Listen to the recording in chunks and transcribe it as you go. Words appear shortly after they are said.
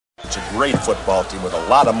great football team with a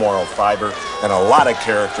lot of moral fiber and a lot of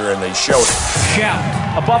character, and they showed it. Shout,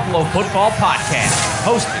 a Buffalo football podcast,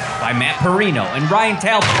 hosted by Matt Perino and Ryan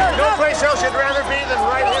Talbot. No place else you'd rather be than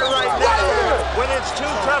right here, right now. When it's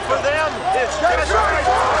too tough for them, it's just right.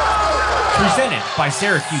 Presented by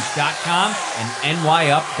Syracuse.com and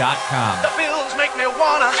NYUp.com. The Bills make me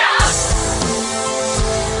wanna.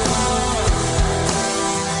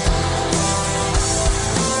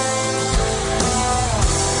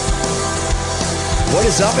 What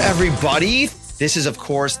is up, everybody? This is, of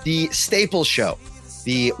course, the Staple Show,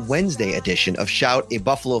 the Wednesday edition of Shout, a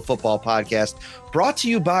Buffalo football podcast, brought to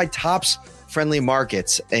you by Tops Friendly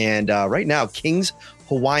Markets. And right now, King's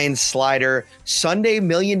Hawaiian Slider Sunday $1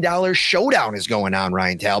 Million Showdown is going on,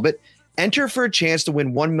 Ryan Talbot. Enter for a chance to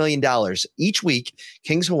win $1 million. Each week,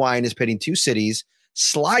 King's Hawaiian is pitting two cities,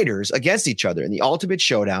 sliders, against each other in the ultimate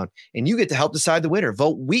showdown, and you get to help decide the winner.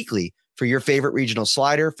 Vote weekly for your favorite regional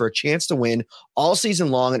slider for a chance to win all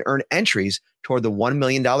season long and earn entries toward the $1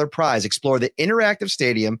 million prize. Explore the interactive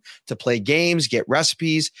stadium to play games, get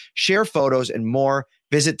recipes, share photos, and more.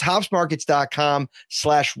 Visit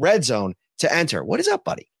topsmarkets.com/redzone to enter. What is up,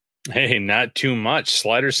 buddy? Hey, not too much.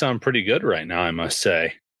 Sliders sound pretty good right now, I must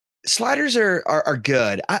say. Sliders are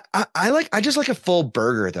good. I just like a full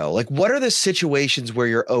burger though. Like, what are the situations where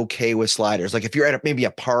you're okay with sliders? Like if you're at maybe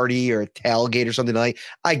a party or a tailgate or something like,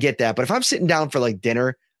 I get that. But if I'm sitting down for like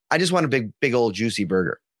dinner, I just want a big old juicy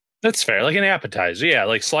burger. That's fair. Like an appetizer. Yeah.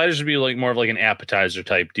 Like sliders would be like more of like an appetizer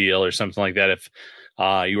type deal or something like that. If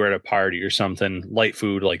you were at a party or something, light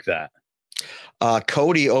food like that.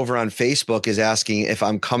 Cody over on Facebook is asking if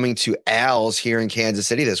I'm coming to Al's here in Kansas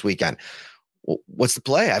City this weekend. What's the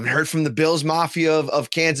play? I haven't heard from the Bills Mafia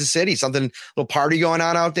of Kansas City. Something, little party going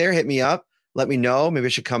on out there. Hit me up. Let me know. Maybe I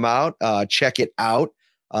should come out, check it out.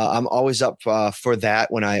 I'm always up for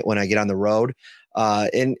that when I get on the road.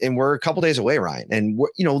 And we're a couple days away, Ryan. And we're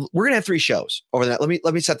gonna have 3 shows over that.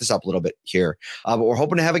 Let me set this up a little bit here. But we're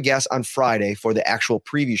hoping to have a guest on Friday for the actual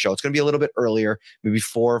preview show. It's gonna be a little bit earlier, maybe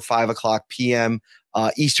 4 or 5 o'clock p.m.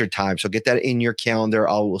 Eastern time. So get that in your calendar.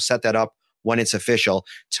 We'll set that up when it's official.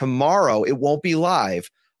 Tomorrow, it won't be live,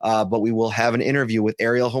 but we will have an interview with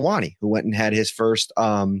Ariel Helwani, who went and had his first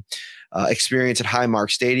experience at Highmark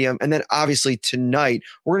Stadium. And then obviously tonight,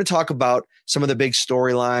 we're going to talk about some of the big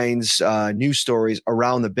storylines, news stories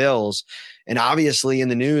around the Bills. And obviously in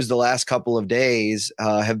the news the last couple of days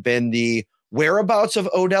have been the whereabouts of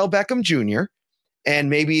Odell Beckham Jr. and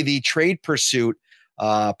maybe the trade pursuit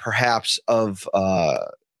perhaps of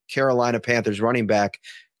Carolina Panthers running back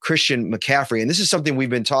Christian McCaffery. And this is something we've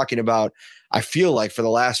been talking about, I feel like, for the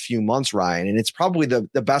last few months, Ryan, and it's probably the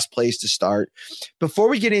best place to start. Before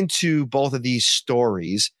we get into both of these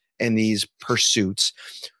stories and these pursuits,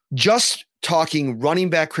 just talking running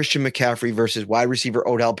back Christian McCaffery versus wide receiver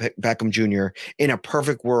Odell Beckham Jr. in a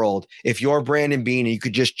perfect world, if you're Brandon Beane and you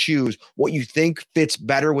could just choose what you think fits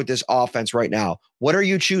better with this offense right now, what are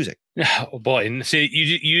you choosing? Oh boy. See,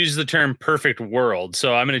 you use the term perfect world.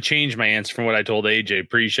 So I'm going to change my answer from what I told AJ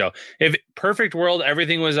pre-show. If perfect world,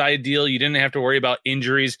 everything was ideal, you didn't have to worry about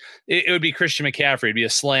injuries, it would be Christian McCaffrey. It'd be a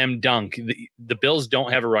slam dunk. The Bills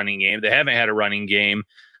don't have a running game. They haven't had a running game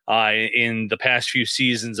in the past few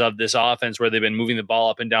seasons of this offense where they've been moving the ball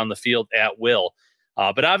up and down the field at will.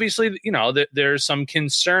 But obviously, there's some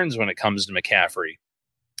concerns when it comes to McCaffrey.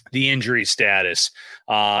 The injury status,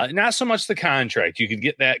 not so much the contract. You could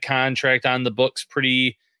get that contract on the books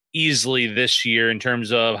pretty easily this year in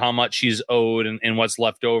terms of how much he's owed and what's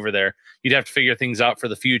left over there. You'd have to figure things out for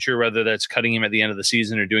the future, whether that's cutting him at the end of the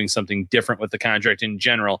season or doing something different with the contract in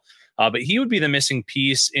general. But he would be the missing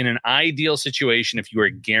piece in an ideal situation if you were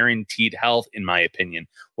guaranteed health, in my opinion.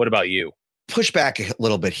 What about you? Push back a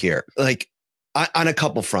little bit here. Like, on a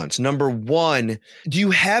couple fronts. Number one, do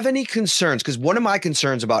you have any concerns? Because one of my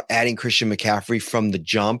concerns about adding Christian McCaffrey from the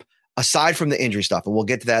jump, aside from the injury stuff, and we'll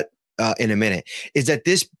get to that in a minute, is that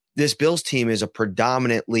this Bills team is a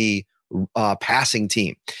predominantly passing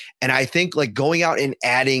team. And I think like going out and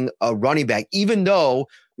adding a running back, even though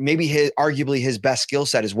maybe arguably his best skill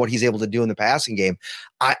set is what he's able to do in the passing game,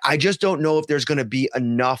 I just don't know if there's going to be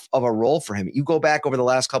enough of a role for him. You go back over the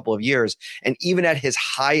last couple of years, and even at his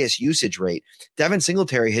highest usage rate, Devin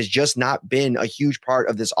Singletary has just not been a huge part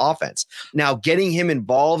of this offense. Now, getting him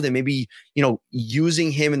involved and maybe,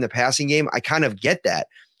 using him in the passing game, I kind of get that.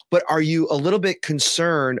 But are you a little bit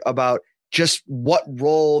concerned about just what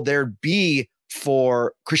role there'd be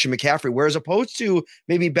for Christian McCaffrey, whereas opposed to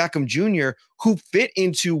maybe Beckham Jr., who fit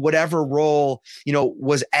into whatever role,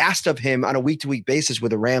 was asked of him on a week-to-week basis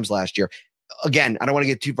with the Rams last year? Again, I don't want to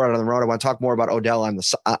get too far down the road. I want to talk more about Odell on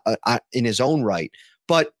in his own right.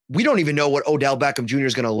 But we don't even know what Odell Beckham Jr.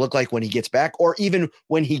 is going to look like when he gets back, or even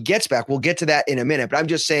when he gets back. We'll get to that in a minute, but I'm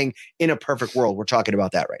just saying, in a perfect world, we're talking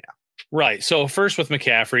about that right now. Right. So first with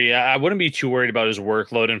McCaffrey, I wouldn't be too worried about his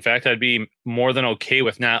workload. In fact, I'd be more than okay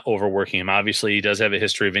with not overworking him. Obviously, he does have a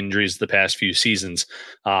history of injuries the past few seasons.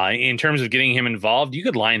 In terms of getting him involved, you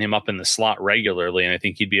could line him up in the slot regularly, and I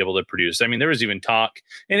think he'd be able to produce. I mean, there was even talk,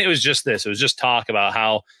 and it was just talk about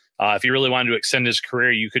how if you really wanted to extend his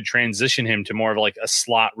career, you could transition him to more of like a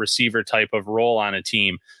slot receiver type of role on a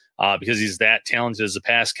team because he's that talented as a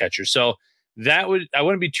pass catcher. So I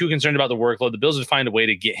wouldn't be too concerned about the workload. The Bills would find a way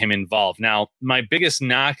to get him involved. Now, my biggest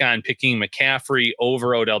knock on picking McCaffrey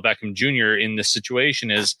over Odell Beckham Jr. in this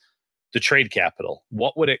situation is the trade capital.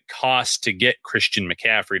 What would it cost to get Christian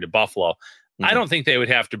McCaffrey to Buffalo? I don't think they would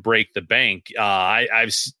have to break the bank.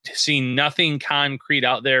 I've seen nothing concrete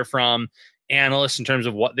out there from analysts in terms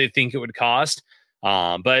of what they think it would cost.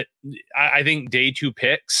 But I think day 2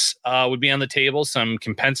 picks would be on the table. Some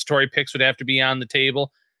compensatory picks would have to be on the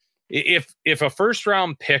table. If a first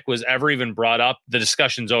round pick was ever even brought up, the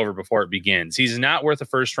discussion's over before it begins. He's not worth a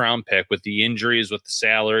first round pick with the injuries, with the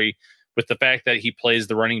salary, with the fact that he plays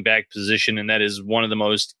the running back position, and that is one of the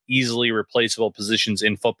most easily replaceable positions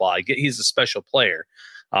in football. I get he's a special player,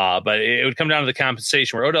 but it would come down to the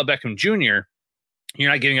compensation. Where Odell Beckham Jr., you're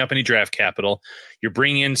not giving up any draft capital. You're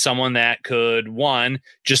bringing in someone that could,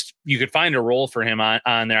 you could find a role for him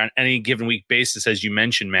on there on any given week basis, as you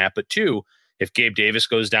mentioned, Matt. But 2, if Gabe Davis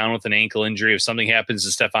goes down with an ankle injury, if something happens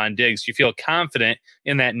to Stephon Diggs, you feel confident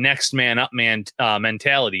in that next man up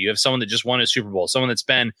mentality. You have someone that just won a Super Bowl, someone that's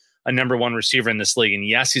been a number 1 receiver in this league. And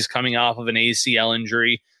yes, he's coming off of an ACL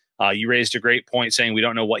injury. You raised a great point saying we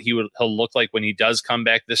don't know what he'll look like when he does come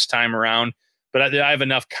back this time around. But I have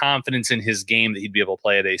enough confidence in his game that he'd be able to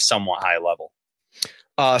play at a somewhat high level.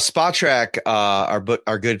 Spot Track, our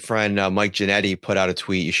good friend Mike Giannetti put out a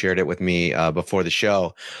tweet. You shared it with me before the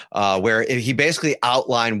show, where he basically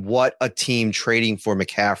outlined what a team trading for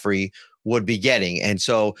McCaffrey would be getting. And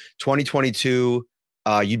so 2022,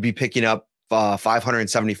 you'd be picking up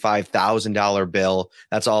 $575,000 bill.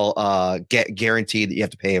 That's all guaranteed that you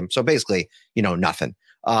have to pay him. So basically, nothing.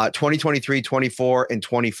 2023, 24, and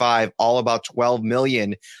 25, all about $12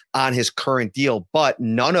 million on his current deal, but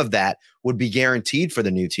none of that would be guaranteed for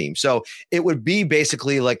the new team. So it would be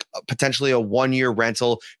basically like potentially a 1-year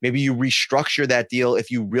rental. Maybe you restructure that deal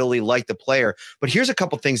if you really like the player. But here's a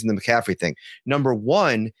couple things in the McCaffrey thing. Number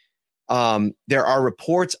 1, there are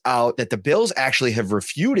reports out that the Bills actually have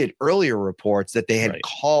refuted earlier reports that they had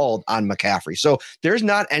called on McCaffrey. So there's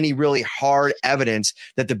not any really hard evidence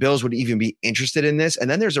that the Bills would even be interested in this. And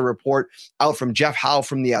then there's a report out from Jeff Howe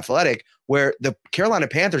from The Athletic where the Carolina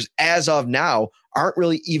Panthers, as of now, aren't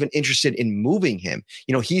really even interested in moving him.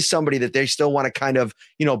 He's somebody that they still want to kind of,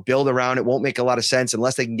 build around. It won't make a lot of sense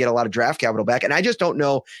unless they can get a lot of draft capital back. And I just don't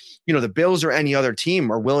know, the Bills or any other team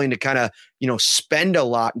are willing to kind of, spend a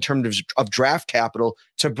lot in terms of draft capital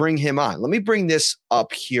to bring him on. Let me bring this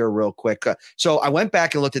up here real quick. So I went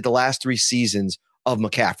back and looked at the last 3 seasons of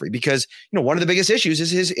McCaffrey because, one of the biggest issues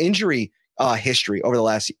is his injury history over the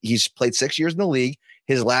last, he's played 6 years in the league.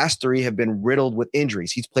 His last 3 have been riddled with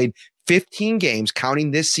injuries. He's played 15 games, counting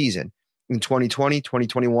this season, in 2020,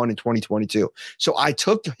 2021, and 2022. So I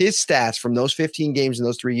took his stats from those 15 games in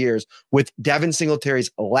those 3 years with Devin Singletary's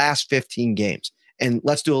last 15 games. And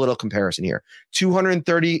let's do a little comparison here.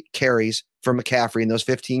 230 carries for McCaffrey in those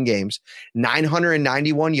 15 games,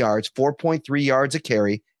 991 yards, 4.3 yards a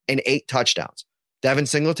carry, and 8 touchdowns. Devin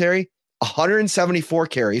Singletary, 174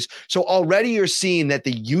 carries. So already you're seeing that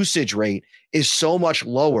the usage rate is so much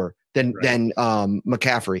lower than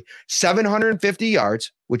McCaffrey. 750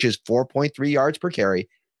 yards, which is 4.3 yards per carry,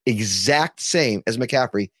 exact same as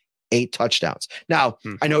McCaffrey, 8 touchdowns. Now,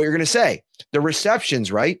 I know what you're going to say. The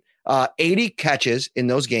receptions, right? 80 catches in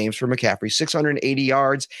those games for McCaffrey, 680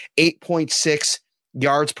 yards, 8.6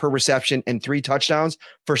 yards per reception, and 3 touchdowns.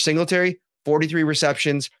 For Singletary, 43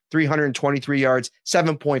 receptions, 323 yards,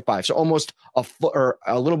 7.5. So almost a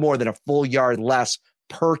little more than a full yard less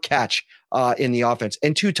per catch in the offense,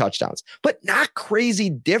 and 2 touchdowns, but not crazy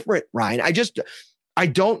different, Ryan. I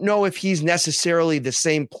don't know if he's necessarily the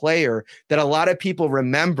same player that a lot of people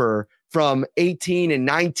remember from 18 and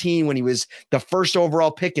 19 when he was the first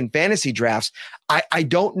overall pick in fantasy drafts. I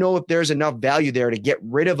don't know if there's enough value there to get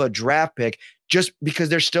rid of a draft pick just because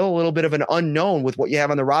there's still a little bit of an unknown with what you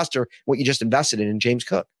have on the roster, what you just invested in James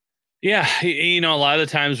Cook. Yeah, a lot of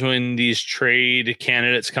the times when these trade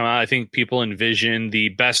candidates come out, I think people envision the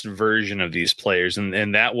best version of these players.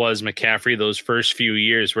 And that was McCaffrey those first few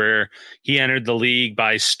years where he entered the league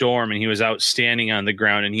by storm and he was outstanding on the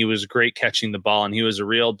ground and he was great catching the ball and he was a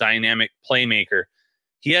real dynamic playmaker.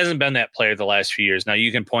 he hasn't been that player the last few years. Now,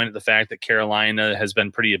 you can point at the fact that Carolina has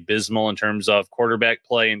been pretty abysmal in terms of quarterback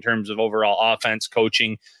play, in terms of overall offense,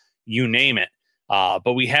 coaching, you name it.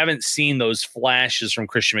 But we haven't seen those flashes from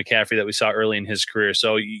Christian McCaffery that we saw early in his career.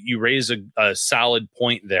 So you raise a solid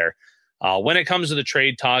point there. When it comes to the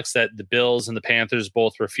trade talks that the Bills and the Panthers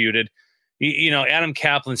both refuted, Adam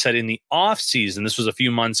Kaplan said in the offseason, this was a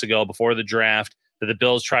few months ago before the draft, that the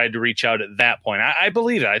Bills tried to reach out at that point. I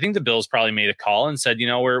believe it. I think the Bills probably made a call and said,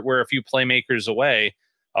 we're a few playmakers away.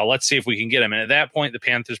 Let's see if we can get them. And at that point, the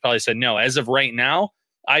Panthers probably said no. As of right now,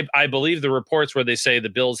 I believe the reports where they say the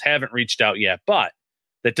Bills haven't reached out yet, but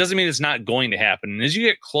that doesn't mean it's not going to happen. And as you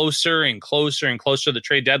get closer and closer and closer to the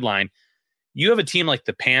trade deadline, you have a team like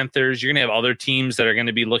the Panthers. You're going to have other teams that are going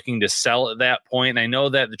to be looking to sell at that point. And I know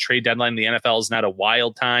that the trade deadline in the NFL is not a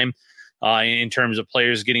wild time in terms of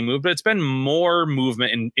players getting moved, but it's been more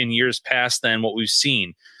movement in years past than what we've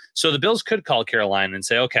seen. So the Bills could call Carolina and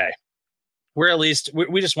say, okay,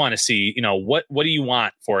 we just want to see, what do you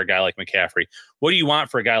want for a guy like McCaffrey? What do you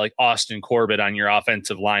want for a guy like Austin Corbett on your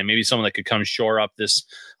offensive line? Maybe someone that could come shore up this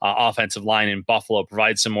offensive line in Buffalo,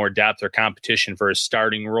 provide some more depth or competition for a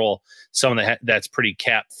starting role. Someone that's pretty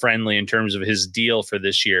cap friendly in terms of his deal for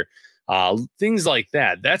this year. Things like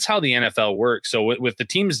that. That's how the NFL works. So with the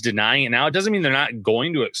teams denying it now, it doesn't mean they're not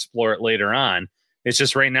going to explore it later on. It's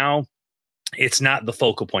just right now, it's not the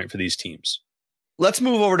focal point for these teams. Let's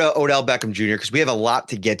move over to Odell Beckham Jr. because we have a lot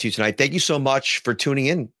to get to tonight. Thank you so much for tuning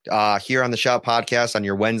in here on the Shout Podcast on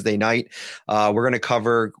your Wednesday night. We're going to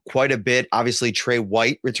cover quite a bit. Obviously, Trey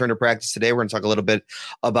White returned to practice today. We're going to talk a little bit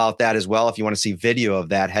about that as well. If you want to see video of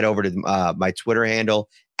that, head over to my Twitter handle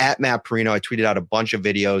at Matt Perino. I tweeted out a bunch of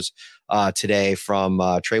videos today from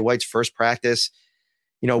Trey White's first practice,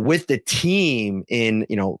 with the team in,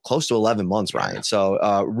 close to 11 months, Ryan.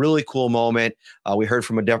 So really cool moment. We heard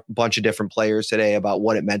from a bunch of different players today about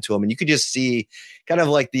what it meant to him. And you could just see kind of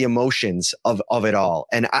like the emotions of it all.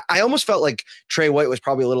 And I almost felt like Trey White was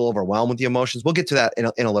probably a little overwhelmed with the emotions. We'll get to that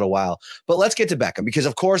in a little while. But let's get to Beckham, because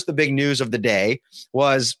of course the big news of the day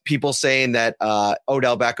was people saying that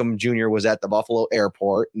Odell Beckham Jr. was at the Buffalo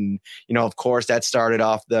airport. And, of course that started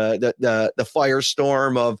off the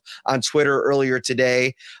firestorm on Twitter earlier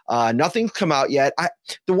today. Nothing's come out yet.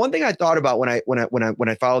 The one thing I thought about when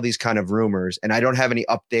I follow these kind of rumors, and I don't have any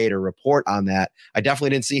update or report on that, I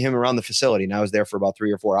definitely didn't see him around the facility, and I was there for about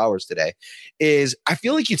 3 or 4 hours today, is I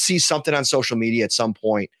feel like you'd see something on social media at some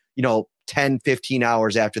point, 10, 15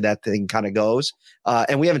 hours after that thing kind of goes.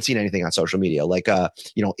 And we haven't seen anything on social media like,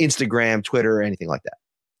 Instagram, Twitter, anything like that.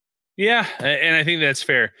 Yeah. And I think that's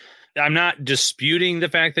fair. I'm not disputing the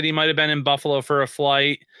fact that he might have been in Buffalo for a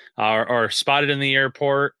flight or spotted in the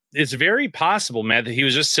airport. It's very possible, Matt, that he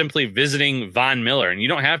was just simply visiting Von Miller. And you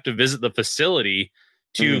don't have to visit the facility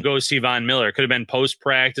to go see Von Miller. It could have been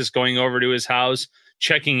post-practice, going over to his house,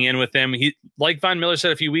 checking in with him. He, like Von Miller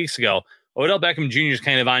said a few weeks ago, Odell Beckham Jr. is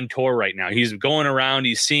kind of on tour right now. He's going around.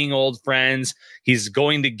 He's seeing old friends. He's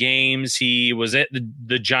going to games. He was at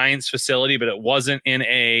the Giants facility, but it wasn't in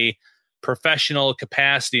a professional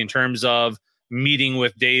capacity in terms of meeting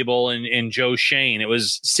with Dable and Joe Shane. It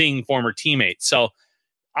was seeing former teammates. So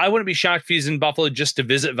I wouldn't be shocked if he's in Buffalo just to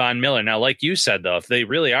visit Von Miller. Now, like you said, though, if they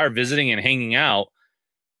really are visiting and hanging out,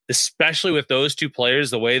 especially with those two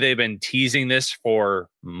players, the way they've been teasing this for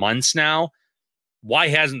months now, why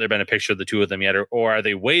hasn't there been a picture of the two of them yet? Or are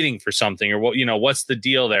they waiting for something? Or what's the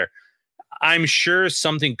deal there? I'm sure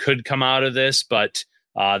something could come out of this, but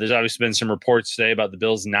there's obviously been some reports today about the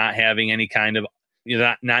Bills not having any kind of,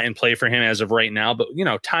 not in play for him as of right now. But,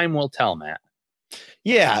 time will tell, Matt.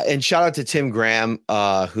 Yeah, and shout out to Tim Graham,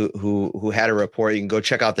 who had a report. You can go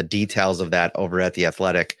check out the details of that over at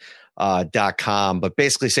theathletic.com. But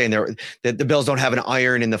basically saying that the Bills don't have an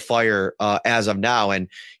iron in the fire as of now. And,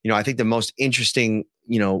 I think the most interesting,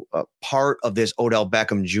 part of this Odell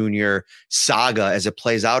Beckham Jr. saga as it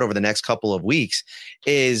plays out over the next couple of weeks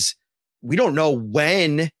is we don't know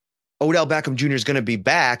when Odell Beckham Jr. is going to be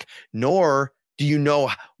back, nor do you know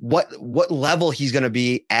what level he's going to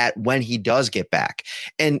be at when he does get back.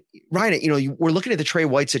 And Ryan, we're looking at the Trey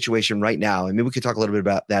White situation right now. I mean, we could talk a little bit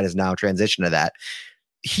about that as now transition to that.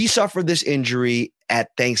 He suffered this injury at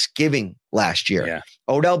Thanksgiving last year. Yeah.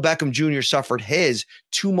 Odell Beckham Jr. suffered his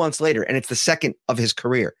 2 months later, and it's the second of his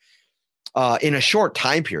career in a short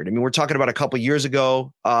time period. I mean, we're talking about a couple years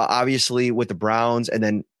ago, obviously with the Browns, and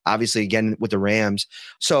then obviously again with the Rams.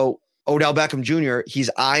 So Odell Beckham Jr., he's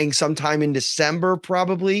eyeing sometime in December,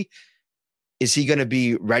 probably. Is he going to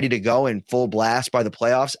be ready to go in full blast by the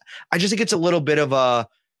playoffs? I just think it's a little bit of a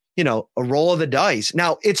roll of the dice.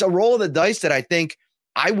 Now, it's a roll of the dice that I think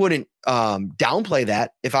I wouldn't downplay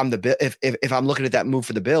that if I'm if I'm looking at that move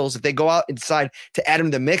for the Bills. If they go out and decide to add him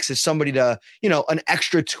to the mix as somebody to, an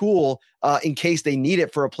extra tool in case they need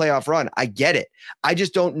it for a playoff run, I get it. I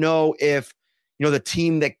just don't know if, the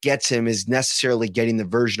team that gets him is necessarily getting the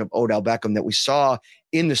version of Odell Beckham that we saw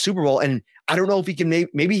in the Super Bowl. And I don't know if he can,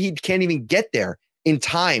 maybe he can't even get there in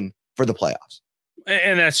time for the playoffs.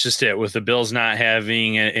 And that's just it with the Bills not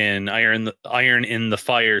having an iron in the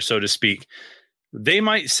fire, so to speak. They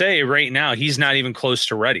might say right now he's not even close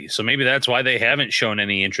to ready. So maybe that's why they haven't shown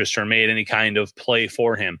any interest or made any kind of play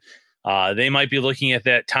for him. They might be looking at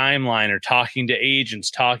that timeline or talking to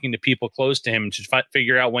agents, talking to people close to him to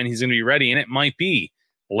figure out when he's going to be ready. And it might be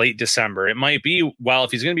late December. It might be, well,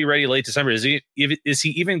 if he's going to be ready late December, is he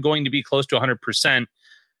even going to be close to 100%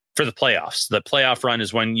 for the playoffs? The playoff run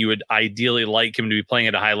is when you would ideally like him to be playing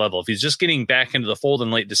at a high level. If he's just getting back into the fold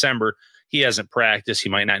in late December, he hasn't practiced. He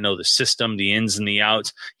might not know the system, the ins and the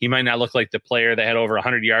outs. He might not look like the player that had over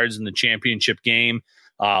 100 yards in the championship game,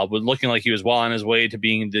 looking like he was well on his way to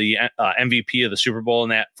being the MVP of the Super Bowl in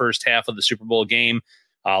that first half of the Super Bowl game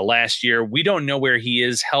last year. We don't know where he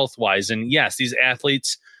is health-wise. And yes, these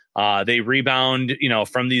athletes, they rebound,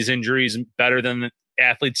 from these injuries better than the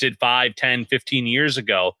athletes did 5, 10, 15 years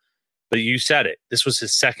ago. But you said it. This was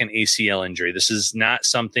his second ACL injury. This is not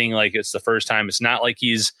something like it's the first time. It's not like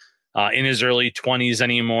he's in his early 20s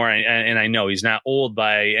anymore. And I know he's not old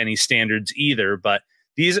by any standards either, but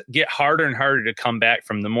these get harder and harder to come back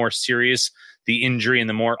from the more serious the injury and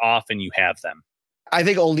the more often you have them. I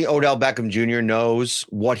think only Odell Beckham Jr. knows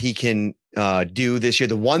what he can do this year.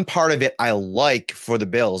 The one part of it I like for the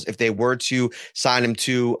Bills, if they were to sign him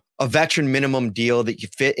to a veteran minimum deal that you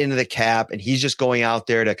fit into the cap, and he's just going out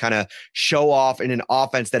there to kind of show off in an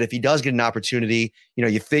offense that if he does get an opportunity,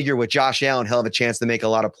 you figure with Josh Allen, he'll have a chance to make a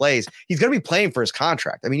lot of plays. He's going to be playing for his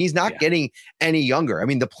contract. I mean, he's not getting any younger. I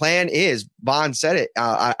mean, the plan is, Bond said it,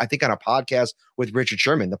 I think on a podcast with Richard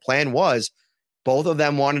Sherman, the plan was both of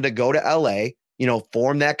them wanted to go to LA,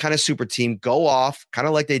 form that kind of super team, go off kind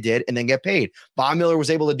of like they did, and then get paid. Von Miller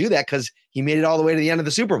was able to do that because he made it all the way to the end of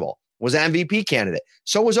the Super Bowl, was an MVP candidate.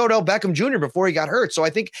 So was Odell Beckham Jr. before he got hurt. So I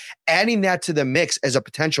think adding that to the mix as a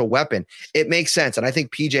potential weapon, it makes sense. And I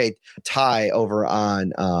think PJ Ty over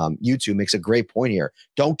on YouTube makes a great point here.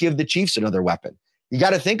 Don't give the Chiefs another weapon. You got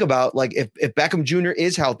to think about, like, if Beckham Jr.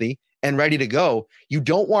 is healthy and ready to go, you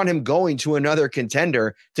don't want him going to another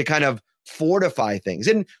contender to kind of fortify things.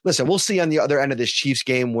 And listen, we'll see on the other end of this Chiefs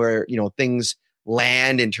game where, things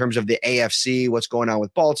land in terms of the AFC, what's going on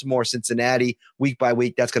with Baltimore, Cincinnati, week by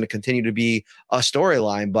week. That's going to continue to be a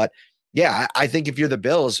storyline. But yeah, I think if you're the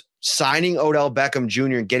Bills, signing Odell Beckham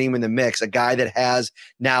Jr. and getting him in the mix, a guy that has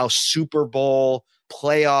now Super Bowl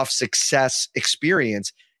playoff success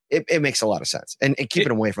experience, it makes a lot of sense. And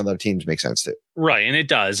keeping him away from other teams makes sense too. Right. And it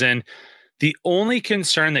does. And the only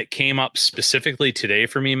concern that came up specifically today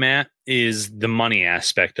for me, Matt, is the money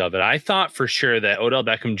aspect of it. I thought for sure that Odell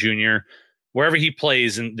Beckham Jr., wherever he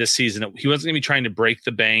plays in this season, he wasn't going to be trying to break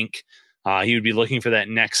the bank. He would be looking for that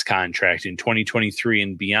next contract in 2023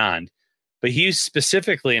 and beyond. But he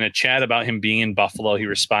specifically, in a chat about him being in Buffalo, he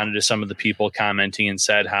responded to some of the people commenting and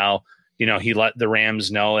said how, he let the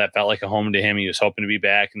Rams know that felt like a home to him. He was hoping to be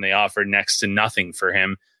back, and they offered next to nothing for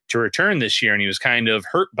him to return this year. And he was kind of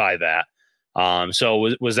hurt by that. So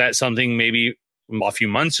was that something maybe a few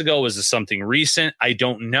months ago? Was this something recent? I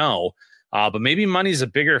don't know. But maybe money's a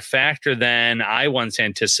bigger factor than I once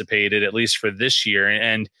anticipated, at least for this year.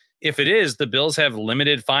 And if it is, the Bills have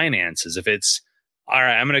limited finances. If it's, all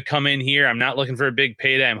right, I'm going to come in here, I'm not looking for a big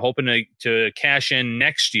payday, I'm hoping to cash in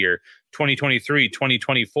next year, 2023,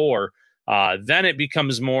 2024, then it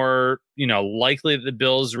becomes more, likely that the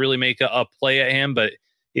Bills really make a play at him. But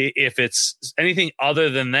if it's anything other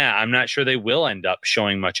than that, I'm not sure they will end up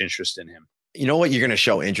showing much interest in him. You know what you're going to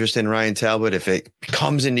show interest in, Ryan Talbot, if it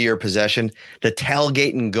comes into your possession? The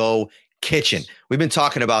Tailgate and Go Kitchen. We've been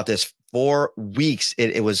talking about this for weeks.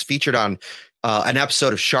 It was featured on an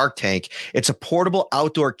episode of Shark Tank. It's a portable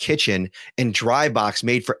outdoor kitchen and dry box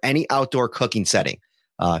made for any outdoor cooking setting.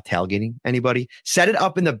 Tailgating, anybody? Set it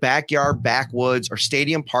up in the backyard, backwoods, or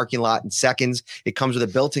stadium parking lot in seconds. It comes with a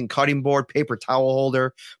built-in cutting board, paper towel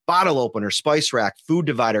holder, bottle opener, spice rack, food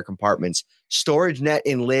divider compartments, storage net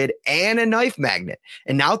and lid, and a knife magnet.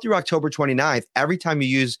 And now through October 29th, every time you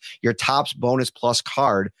use your Topps Bonus Plus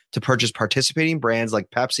card to purchase participating brands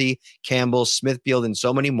like Pepsi, Campbell's, Smithfield, and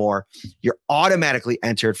so many more, you're automatically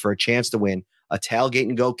entered for a chance to win a Tailgate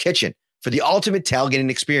and Go kitchen for the ultimate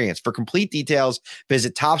tailgating experience. For complete details,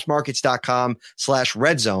 visit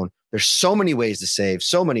topsmarkets.com/redzone. There's so many ways to save,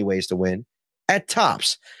 so many ways to win at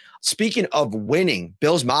Topps. Speaking of winning,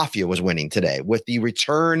 Bills Mafia was winning today with the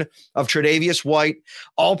return of Tre'Davious White,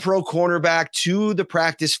 all-pro cornerback, to the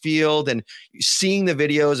practice field, and seeing the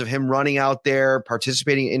videos of him running out there,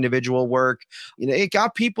 participating in individual work. It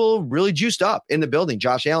got people really juiced up in the building.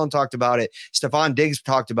 Josh Allen talked about it. Stephon Diggs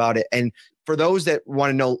talked about it. And for those that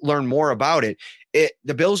want to learn more about it,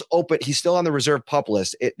 the Bills he's still on the reserve pup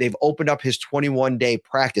list. They've opened up his 21-day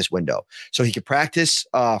practice window. So he could practice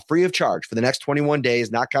free of charge for the next 21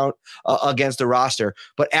 days, not count against the roster.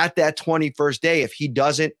 But at that 21st day, if he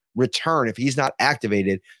doesn't return, if he's not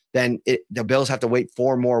activated, then the Bills have to wait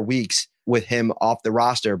 4 more weeks with him off the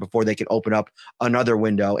roster before they can open up another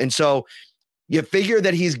window. And so you figure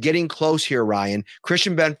that he's getting close here, Ryan.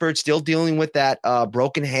 Christian Benford still dealing with that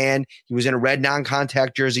broken hand. He was in a red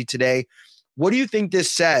non-contact jersey today. What do you think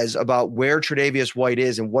this says about where Tre'Davious White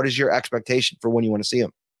is, and what is your expectation for when you want to see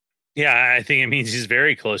him? Yeah, I think it means he's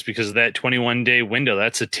very close because of that 21-day window.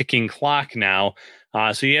 That's a ticking clock now.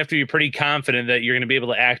 So you have to be pretty confident that you're going to be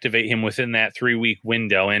able to activate him within that 3-week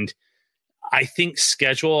window. And I think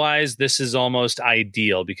schedule-wise, this is almost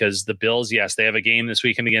ideal because the Bills, yes, they have a game this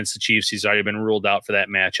weekend against the Chiefs. He's already been ruled out for that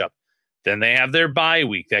matchup. Then they have their bye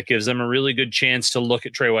week. That gives them a really good chance to look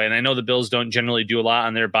at Trey White. And I know the Bills don't generally do a lot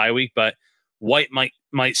on their bye week, but White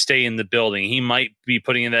might stay in the building. He might be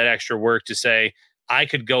putting in that extra work to say, I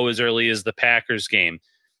could go as early as the Packers game.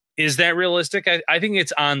 Is that realistic? I think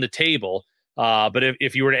it's on the table. But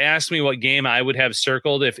if you were to ask me what game I would have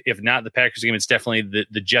circled, if not the Packers game, it's definitely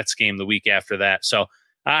the Jets game the week after that. So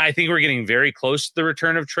I think we're getting very close to the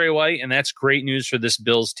return of Trey White, and that's great news for this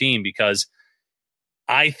Bills team because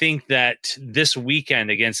I think that this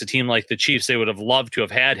weekend against a team like the Chiefs, they would have loved to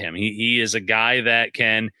have had him. He is a guy that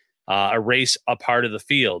can erase a part of the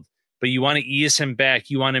field, but you want to ease him back.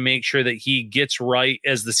 You want to make sure that he gets right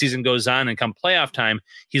as the season goes on, and come playoff time,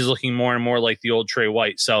 he's looking more and more like the old Trey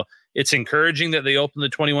White. So it's encouraging that they open the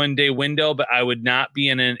 21-day window, but I would not be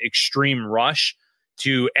in an extreme rush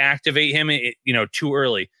to activate him, too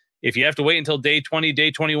early. If you have to wait until day 20, day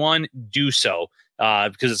 21, do so,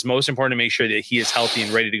 because it's most important to make sure that he is healthy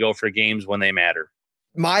and ready to go for games when they matter.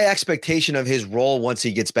 My expectation of his role once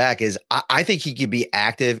he gets back is I think he could be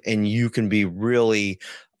active, and you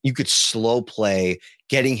could slow play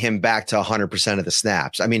getting him back to 100% of the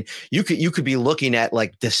snaps. I mean, you could be looking at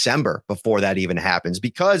like December before that even happens,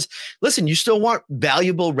 because listen, you still want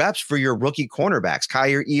valuable reps for your rookie cornerbacks,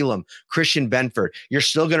 Kyer Elam, Christian Benford. You're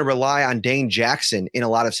still going to rely on Dane Jackson in a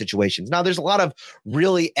lot of situations. Now, there's a lot of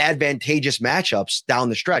really advantageous matchups down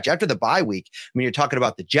the stretch after the bye week. I mean, you're talking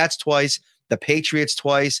about the Jets twice, the Patriots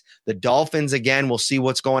twice, the Dolphins again. We'll see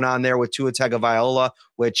what's going on there with Tua Tagovailoa,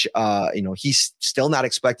 which he's still not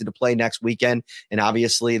expected to play next weekend. And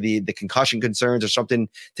obviously the concussion concerns are something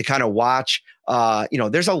to kind of watch.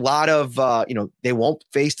 There's a lot of they won't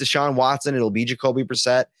face Deshaun Watson. It'll be Jacoby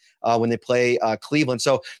Brissett when they play Cleveland.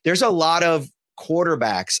 So there's a lot of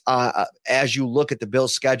quarterbacks as you look at the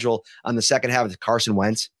Bills' schedule on the second half of Carson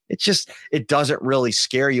Wentz. It doesn't really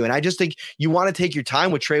scare you. And I just think you want to take your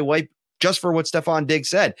time with Trey White. Just for what Stephon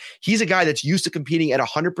Diggs said, he's a guy that's used to competing at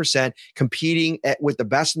 100%, competing with the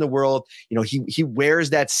best in the world. He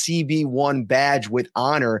wears that CB1 badge with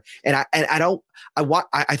honor, and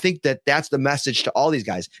I think that's the message to all these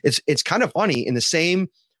guys. It's kind of funny in the same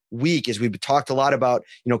week as we've talked a lot about,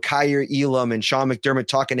 Kyer Elam and Sean McDermott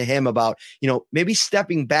talking to him about, maybe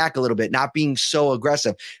stepping back a little bit, not being so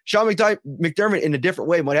aggressive. Sean McDermott in a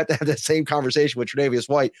different way might have to have that same conversation with Tre'Davious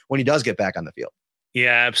White when he does get back on the field.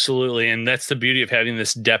 Yeah, absolutely. And that's the beauty of having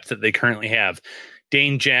this depth that they currently have.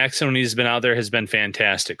 Dane Jackson, when he's been out there, has been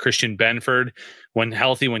fantastic. Christian Benford, when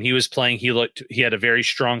healthy, when he was playing, he had a very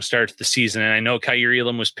strong start to the season. And I know Kyer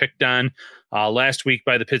Elam was picked on last week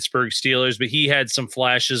by the Pittsburgh Steelers, but he had some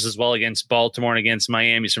flashes as well against Baltimore and against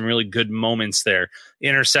Miami, some really good moments there.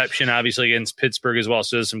 Interception, obviously, against Pittsburgh as well.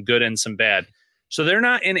 So there's some good and some bad. So they're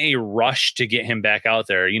not in a rush to get him back out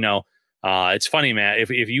there. It's funny, Matt,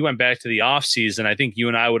 if you went back to the offseason, I think you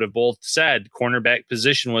and I would have both said cornerback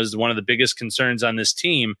position was one of the biggest concerns on this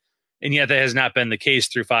team. And yet that has not been the case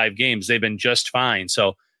through 5 games. They've been just fine.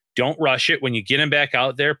 So don't rush it. When you get him back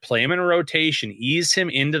out there, play him in a rotation, ease him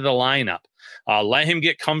into the lineup, let him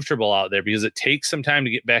get comfortable out there because it takes some time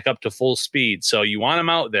to get back up to full speed. So you want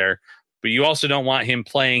him out there, but you also don't want him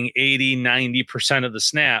playing 80-90% of the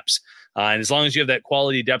snaps. And as long as you have that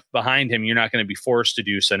quality depth behind him, you're not going to be forced to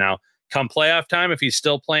do so. Now, come playoff time, if he's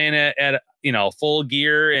still playing at full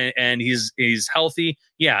gear and he's healthy,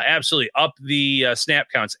 yeah, absolutely up the snap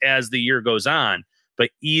counts as the year goes on, but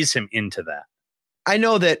ease him into that. I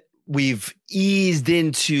know that we've eased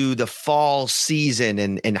into the fall season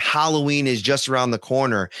and Halloween is just around the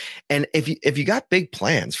corner. And if you got big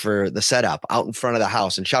plans for the setup out in front of the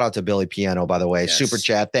house, and shout out to Billy Piano, by the way, yes. Super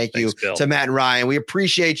chat. Thanks, you Bill. To Matt and Ryan. We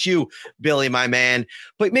appreciate you, Billy, my man.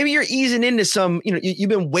 But maybe you're easing into some, you've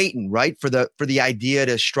been waiting, right, for the idea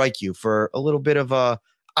to strike you for a little bit of a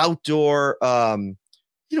outdoor,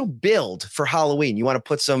 build for Halloween. You want to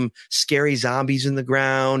put some scary zombies in the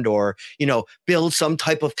ground, or, build some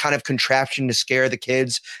type of kind of contraption to scare the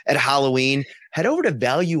kids at Halloween. Head over to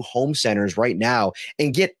Value Home Centers right now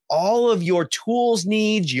and get all of your tools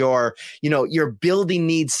needs, your building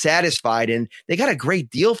needs satisfied. And they got a great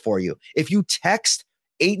deal for you. If you text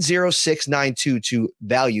 80692 to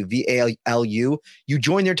value, VALU, you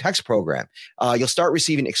join their text program. You'll start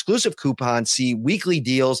receiving exclusive coupons, see weekly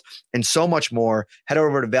deals, and so much more. Head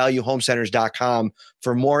over to valuehomecenters.com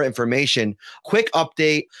for more information. Quick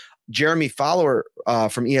update. Jeremy Fowler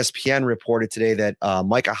from ESPN reported today that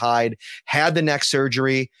Micah Hyde had the neck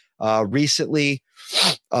surgery recently.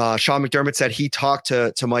 Sean McDermott said he talked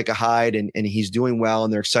to Micah Hyde and he's doing well,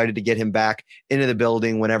 and they're excited to get him back into the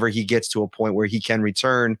building whenever he gets to a point where he can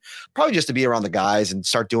return, probably just to be around the guys and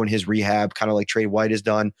start doing his rehab, kind of like Trey White has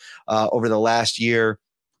done over the last year.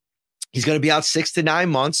 He's going to be out 6 to 9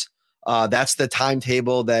 months. That's the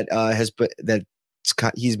timetable that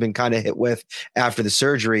he's been kind of hit with after the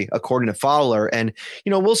surgery, according to Fowler. And,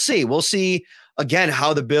 we'll see again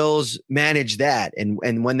how the Bills manage that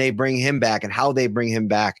and when they bring him back and how they bring him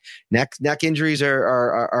back. Neck injuries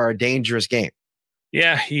are a dangerous game.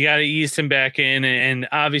 Yeah, you got to ease him back in, and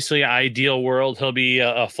obviously, ideal world, he'll be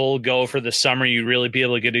a full go for the summer. You'd really be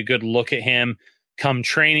able to get a good look at him come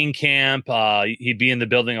training camp. He'd be in the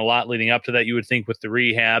building a lot leading up to that, you would think, with the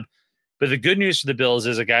rehab. But the good news for the Bills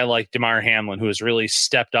is a guy like Damar Hamlin, who has really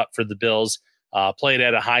stepped up for the Bills, played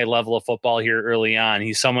at a high level of football here early on.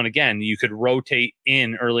 He's someone, again, you could rotate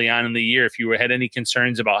in early on in the year if you had any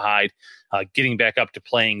concerns about Hyde getting back up to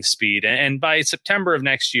playing speed. And by September of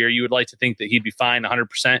next year, you would like to think that he'd be fine 100%,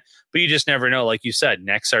 but you just never know. Like you said,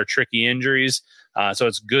 necks are tricky injuries. So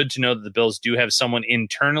it's good to know that the Bills do have someone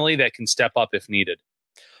internally that can step up if needed.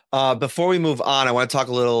 Before we move on, I want to talk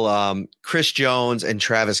a little Chris Jones and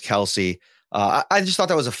Travis Kelce. I just thought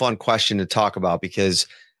that was a fun question to talk about because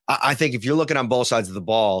I think if you're looking on both sides of the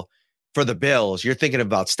ball for the Bills, you're thinking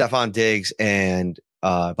about Stephon Diggs and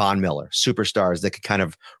Von Miller, superstars that could kind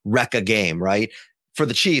of wreck a game, right? For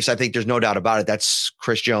the Chiefs, I think there's no doubt about it. That's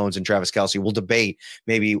Chris Jones and Travis Kelce. We'll debate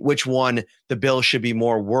maybe which one the Bills should be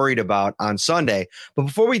more worried about on Sunday. But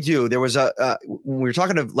before we do, there was when we were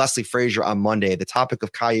talking to Leslie Frazier on Monday, the topic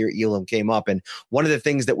of Kaiir Elam came up. And one of the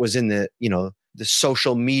things that was in the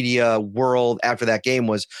social media world after that game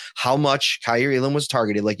was how much Kaiir Elam was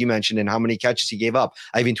targeted, like you mentioned, and how many catches he gave up.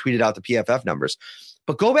 I even tweeted out the PFF numbers.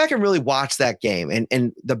 But go back and really watch that game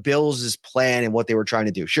and the Bills' plan and what they were trying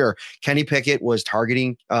to do. Sure, Kenny Pickett was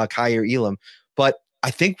targeting Kaiir Elam, but I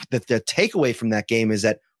think that the takeaway from that game is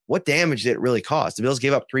that what damage did it really cause? The Bills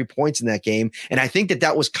gave up 3 points in that game, and I think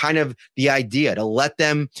that was kind of the idea, to let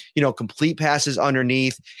them, complete passes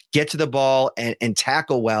underneath, get to the ball, and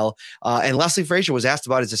tackle well. And Leslie Frazier was asked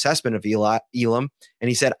about his assessment of Elam, and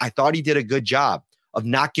he said, I thought he did a good job of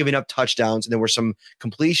not giving up touchdowns. And there were some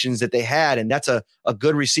completions that they had. And that's a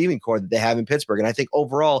good receiving core that they have in Pittsburgh. And I think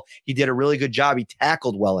overall, he did a really good job. He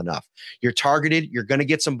tackled well enough. You're targeted. You're going to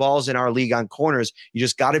get some balls in our league on corners. You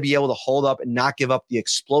just got to be able to hold up and not give up the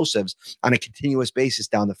explosives on a continuous basis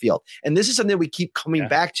down the field. And this is something that we keep coming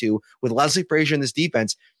back to with Leslie Frazier in this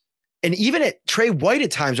defense. And even at Trey White at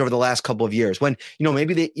times over the last couple of years when,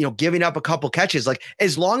 maybe they, giving up a couple catches, like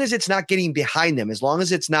as long as it's not getting behind them, as long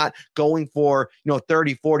as it's not going for,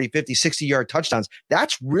 30, 40, 50, 60 yard touchdowns,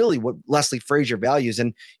 that's really what Leslie Frazier values.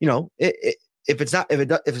 And, if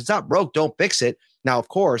it's not broke, don't fix it. Now, of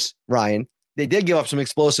course, Ryan, they did give up some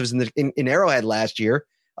explosives in Arrowhead last year.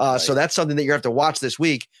 Right. So that's something that you have to watch this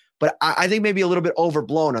week. But I think maybe a little bit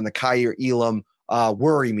overblown on the Kaiir Elam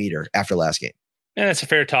worry meter after last game. And that's a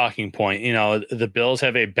fair talking point. The Bills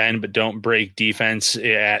have a bend but don't break defense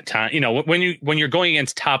at time. When you're going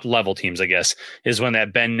against top level teams, I guess, is when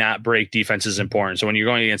that bend not break defense is important. So when you're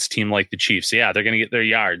going against a team like the Chiefs, they're going to get their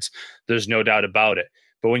yards. There's no doubt about it.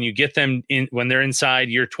 But when you get them in, when they're inside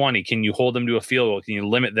year 20, can you hold them to a field goal? Can you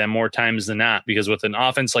limit them more times than not? Because with an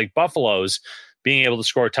offense like Buffalo's, being able to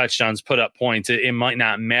score touchdowns, put up points, it might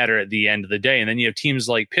not matter at the end of the day. And then you have teams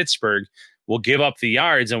like Pittsburgh will give up the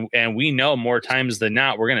yards, and we know more times than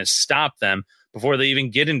not we're going to stop them before they even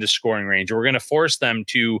get into scoring range. We're going to force them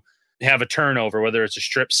to have a turnover, whether it's a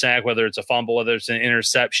strip sack, whether it's a fumble, whether it's an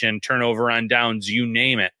interception, turnover on downs, you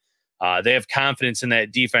name it. They have confidence in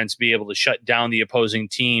that defense to be able to shut down the opposing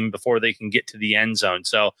team before they can get to the end zone.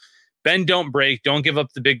 So bend, don't break, don't give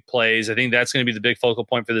up the big plays. I think that's going to be the big focal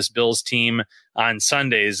point for this Bills team on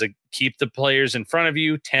Sundays. Keep the players in front of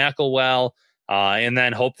you, tackle well, and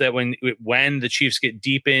then hope that when the Chiefs get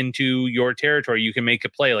deep into your territory, you can make a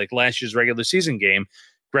play like last year's regular season game.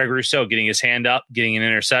 Greg Rousseau getting his hand up, getting an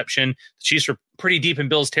interception. The Chiefs were pretty deep in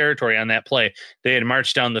Bills territory on that play. They had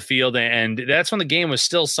marched down the field, and that's when the game was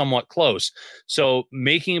still somewhat close. So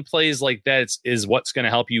making plays like that is what's going to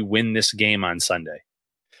help you win this game on Sunday.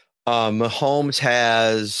 Mahomes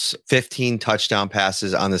has 15 touchdown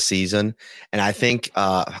passes on the season. And I think,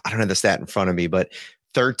 I don't have the stat in front of me, but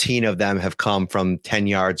 13 of them have come from 10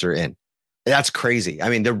 yards or in. That's crazy. I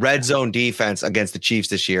mean, the red zone defense against the Chiefs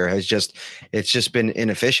this year it's just been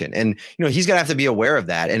inefficient. And, he's going to have to be aware of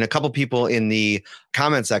that. And a couple people in the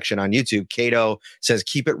comment section on YouTube, Cato says,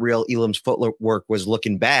 keep it real. Elam's footwork was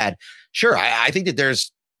looking bad. Sure. I think that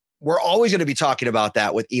we're always going to be talking about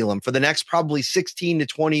that with Elam for the next probably 16 to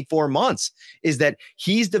 24 months, is that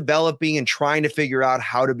he's developing and trying to figure out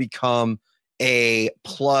how to become a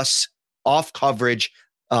plus off coverage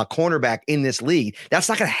cornerback in this league. That's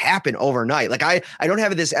not going to happen overnight. Like I don't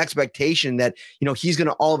have this expectation that, he's going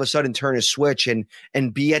to all of a sudden turn his switch and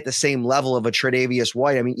be at the same level of a Tre'Davious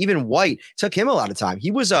White. I mean, even White took him a lot of time.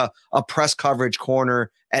 He was a press coverage corner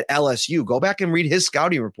at LSU. Go back and read his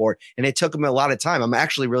scouting report, and it took him a lot of time. I'm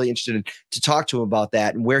actually really interested to talk to him about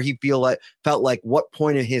that and where he felt like what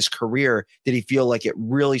point in his career did he feel like it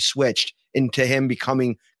really switched into him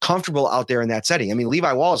becoming comfortable out there in that setting. I mean,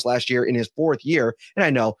 Levi Wallace last year in his 4th year, and I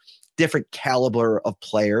know different caliber of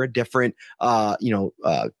player, different,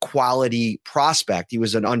 quality prospect. He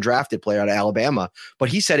was an undrafted player out of Alabama, but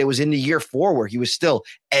he said it was in the year 4 where he was still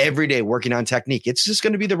every day working on technique. It's just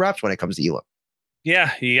going to be the reps when it comes to Elam.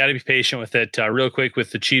 Yeah, you got to be patient with it. Real quick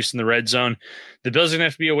with the Chiefs in the red zone, the Bills are going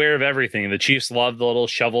to have to be aware of everything. The Chiefs love the little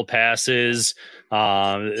shovel passes.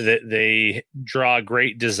 They draw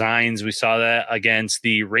great designs. We saw that against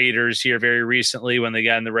the Raiders here very recently when they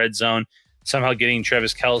got in the red zone. Somehow getting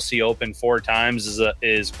Travis Kelce open 4 times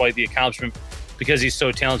is quite the accomplishment. Because he's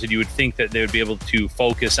so talented, you would think that they would be able to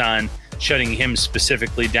focus on shutting him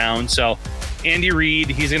specifically down. So Andy Reid,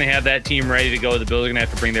 he's going to have that team ready to go. The Bills are going to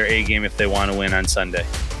have to bring their A game if they want to win on Sunday.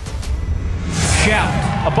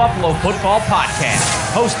 Shout, a Buffalo football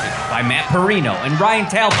podcast, hosted by Matt Perino and Ryan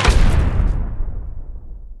Talbot.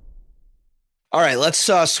 All right, let's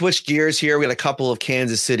switch gears here. We got a couple of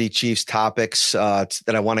Kansas City Chiefs topics that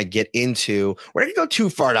I want to get into. We're not going to go too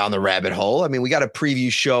far down the rabbit hole. I mean, we got a preview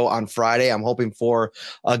show on Friday. I'm hoping for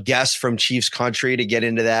a guest from Chiefs country to get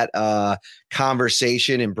into that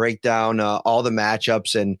conversation and break down all the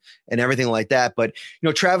matchups and everything like that. But,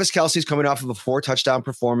 Travis Kelce's coming off of a 4-touchdown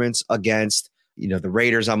performance against the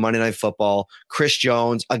Raiders on Monday Night Football. Chris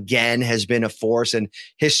Jones, again, has been a force and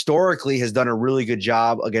historically has done a really good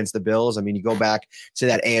job against the Bills. I mean, you go back to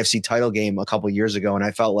that AFC title game a couple of years ago, and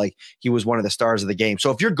I felt like he was one of the stars of the game. So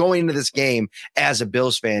if you're going into this game as a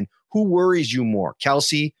Bills fan, who worries you more,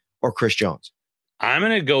 Kelce or Chris Jones? I'm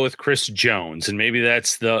going to go with Chris Jones, and maybe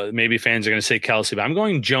maybe fans are going to say Kelce, but I'm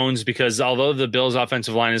going Jones because although the Bills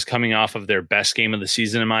offensive line is coming off of their best game of the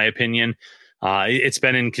season, in my opinion, it's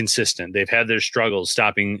been inconsistent. They've had their struggles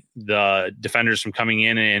stopping the defenders from coming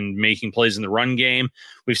in and making plays in the run game.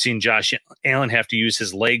 We've seen Josh Allen have to use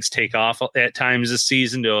his legs take off at times this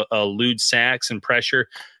season to elude sacks and pressure.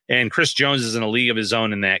 And Chris Jones is in a league of his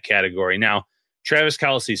own in that category. Now, Travis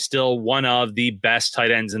Kelce is still one of the best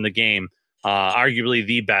tight ends in the game, arguably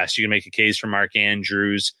the best. You can make a case for Mark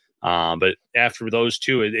Andrews. But after those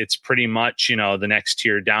two, it's pretty much, the next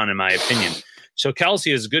tier down, in my opinion. So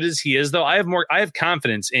Kelce, as good as he is, though, I have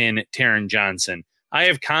confidence in Taron Johnson. I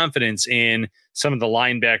have confidence in some of the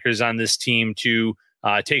linebackers on this team to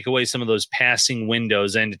take away some of those passing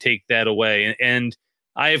windows and to take that away. And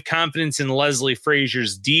I have confidence in Leslie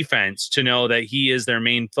Frazier's defense to know that he is their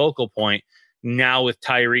main focal point now with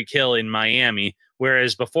Tyreek Hill in Miami,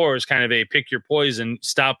 whereas before it was kind of a pick your poison,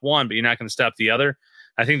 stop one, but you're not going to stop the other.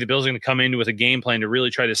 I think the Bills are going to come in with a game plan to really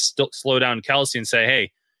try to slow down Kelce and say,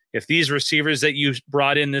 hey, if these receivers that you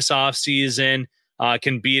brought in this offseason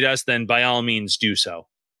can beat us, then by all means do so.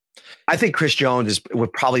 I think Chris Jones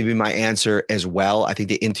would probably be my answer as well. I think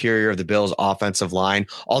the interior of the Bills' offensive line,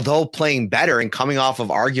 although playing better and coming off of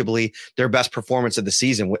arguably their best performance of the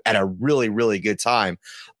season at a really, really good time,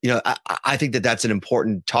 I think that that's an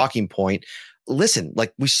important talking point. Listen,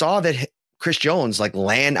 like we saw that Chris Jones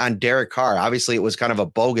land on Derek Carr. Obviously, it was kind of a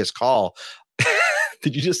bogus call.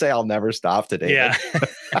 Did you just say I'll never stop today? Yeah.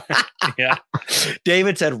 Yeah.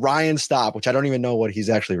 David said Ryan stop, which I don't even know what he's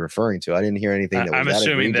actually referring to. I didn't hear anything. I'm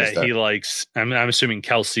assuming that he likes. I'm assuming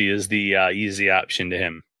Kelce is the easy option to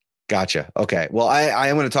him. Gotcha. Okay. Well, I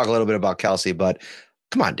am going to talk a little bit about Kelce, but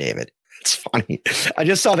come on, David. It's funny. I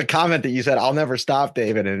just saw the comment that you said, "I'll never stop,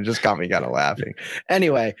 David," and it just got me kind of laughing.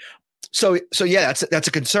 Anyway. So yeah, that's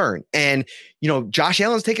a concern. And, Josh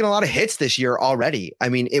Allen's taken a lot of hits this year already. I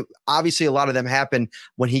mean, obviously a lot of them happen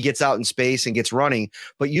when he gets out in space and gets running,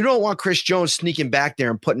 but you don't want Chris Jones sneaking back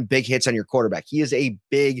there and putting big hits on your quarterback. He is a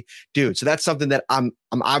big dude. So that's something that I'm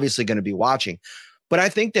obviously going to be watching. But I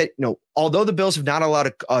think that, although the Bills have not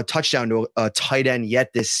allowed a touchdown to a tight end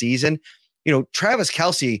yet this season, Travis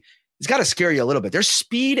Kelce, it's got to scare you a little bit. There's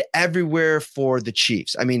speed everywhere for the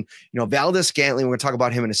Chiefs. I mean, Valdez-Scantling, we're going to talk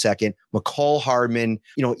about him in a second, McCole Hardman,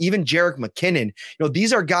 even Jerick McKinnon,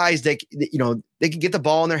 these are guys that, they can get the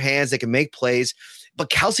ball in their hands. They can make plays, but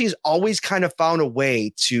Kelce has always kind of found a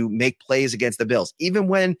way to make plays against the Bills, even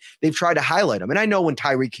when they've tried to highlight them. And I know when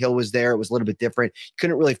Tyreek Hill was there, it was a little bit different. You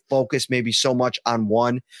couldn't really focus maybe so much on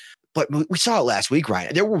one. But we saw it last week,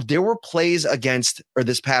 Ryan. There were plays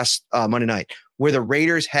this past Monday night where the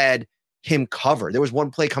Raiders had him covered. There was one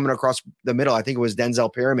play coming across the middle. I think it was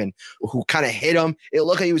Denzel Perryman who kind of hit him. It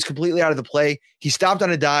looked like he was completely out of the play. He stopped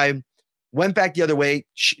on a dime, went back the other way,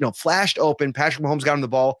 flashed open. Patrick Mahomes got him the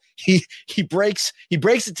ball. He breaks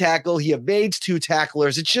the tackle. He evades two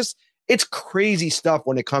tacklers. It's crazy stuff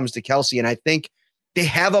when it comes to Kelce. And I think they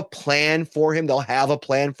have a plan for him. They'll have a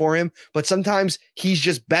plan for him, but sometimes he's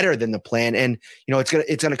just better than the plan. And, it's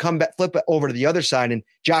going to come back, flip it over to the other side. And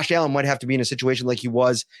Josh Allen might have to be in a situation like he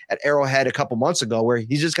was at Arrowhead a couple months ago, where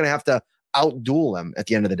he's just going to have to outduel him at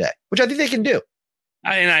the end of the day, which I think they can do.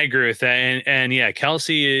 And I agree with that. And yeah,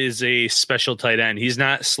 Kelce is a special tight end. He's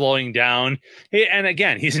not slowing down. And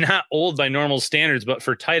again, he's not old by normal standards, but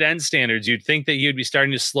for tight end standards, you'd think that he'd be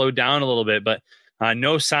starting to slow down a little bit, but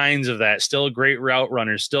no signs of that. Still a great route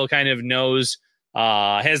runner. Still kind of knows,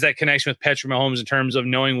 has that connection with Patrick Mahomes in terms of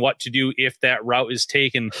knowing what to do if that route is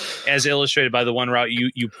taken, as illustrated by the one route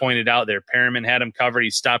you pointed out there. Perriman had him covered.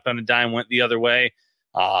 He stopped on a dime, went the other way.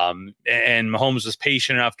 And Mahomes was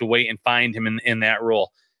patient enough to wait and find him in that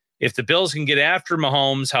role. If the Bills can get after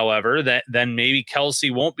Mahomes, however, then maybe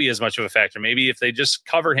Kelce won't be as much of a factor. Maybe if they just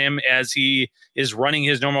cover him as he is running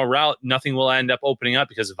his normal route, nothing will end up opening up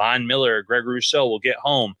because Von Miller or Greg Rousseau will get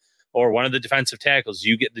home, or one of the defensive tackles.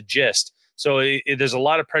 You get the gist. So there's a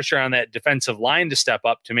lot of pressure on that defensive line to step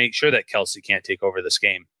up to make sure that Kelce can't take over this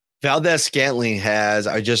game. Valdez-Scantling has,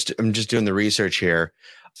 I'm just doing the research here,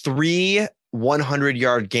 3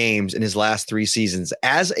 100-yard games in his last 3 seasons.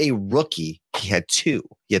 As a rookie, he had 2.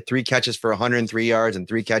 He had 3 catches for 103 yards and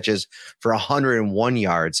 3 catches for 101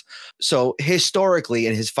 yards. So historically,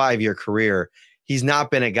 in his 5-year career, he's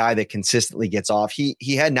not been a guy that consistently gets off. He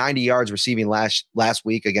had 90 yards receiving last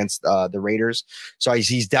week against the Raiders. So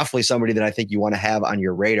he's definitely somebody that I think you want to have on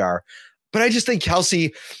your radar. But I just think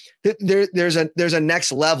Kelce, there's a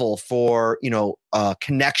next level for,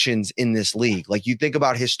 connections in this league. Like you think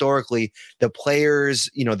about historically, the players,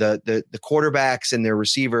 the quarterbacks and their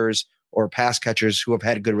receivers or pass catchers who have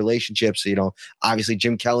had good relationships. Obviously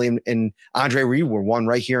Jim Kelly and Andre Reed were one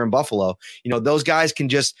right here in Buffalo. Those guys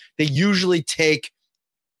they usually take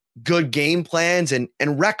good game plans and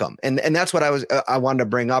wreck them. And that's what I wanted to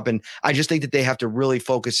bring up. And I just think that they have to really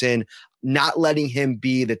focus in, not letting him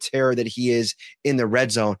be the terror that he is in the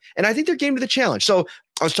red zone. And I think they're game to the challenge. So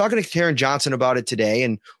I was talking to Karen Johnson about it today,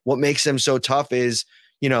 and what makes them so tough is,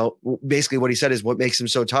 basically what he said is what makes him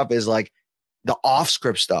so tough is like the off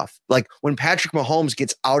script stuff. Like when Patrick Mahomes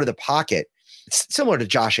gets out of the pocket, it's similar to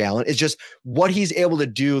Josh Allen. It's just what he's able to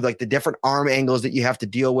do, like the different arm angles that you have to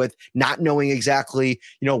deal with, not knowing exactly,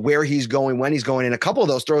 where he's going, when he's going. And a couple of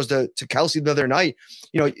those throws to Kelce the other night,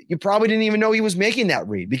 you probably didn't even know he was making that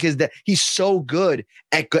read, because he's so good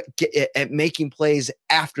at making plays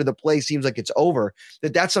after the play seems like it's over,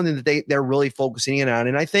 that's something that they're really focusing in on.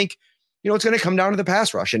 And I think, it's going to come down to the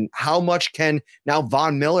pass rush and how much can now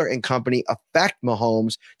Von Miller and company affect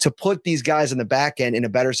Mahomes to put these guys in the back end in a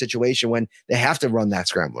better situation when they have to run that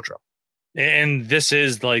scramble drill. And this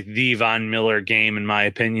is like the Von Miller game, in my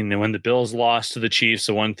opinion. And when the Bills lost to the Chiefs,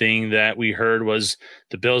 the one thing that we heard was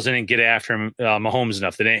the Bills didn't get after him, Mahomes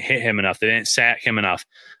enough. They didn't hit him enough. They didn't sack him enough.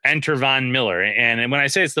 Enter Von Miller. And when I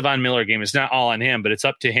say it's the Von Miller game, it's not all on him, but it's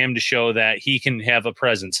up to him to show that he can have a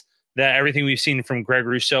presence. That everything we've seen from Greg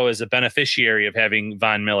Rousseau as a beneficiary of having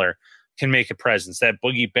Von Miller can make a presence. That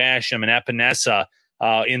Boogie Basham and Epinesa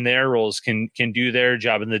in their roles can do their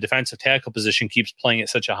job. And the defensive tackle position keeps playing at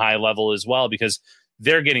such a high level as well, because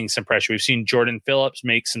they're getting some pressure. We've seen Jordan Phillips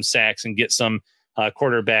make some sacks and get some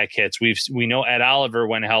quarterback hits. We know Ed Oliver,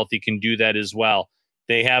 when healthy, can do that as well.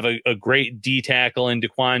 They have a great D tackle in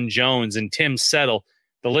Daquan Jones and Tim Settle.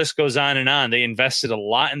 The list goes on and on. They invested a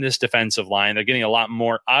lot in this defensive line. They're getting a lot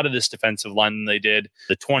more out of this defensive line than they did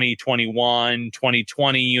the 2021,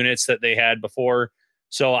 2020 units that they had before.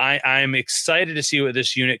 So I'm excited to see what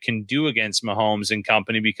this unit can do against Mahomes and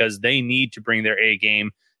company, because they need to bring their A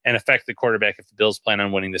game and affect the quarterback if the Bills plan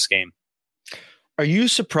on winning this game. Are you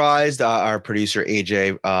surprised? Our producer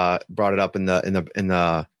AJ brought it up in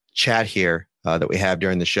the chat here that we have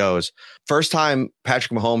during the shows. First time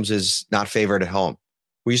Patrick Mahomes is not favored at home.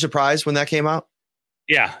 Were you surprised when that came out?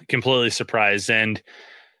 Yeah, completely surprised. And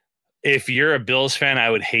if you're a Bills fan,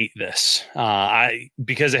 I would hate this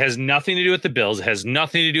because it has nothing to do with the Bills. It has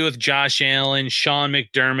nothing to do with Josh Allen, Sean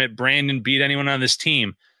McDermott, Brandon Beat, anyone on this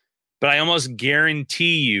team. But I almost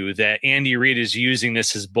guarantee you that Andy Reid is using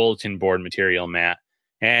this as bulletin board material, Matt.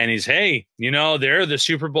 And he's, hey, they're the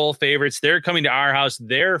Super Bowl favorites. They're coming to our house.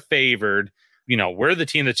 They're favored. We're the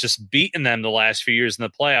team that's just beaten them the last few years in the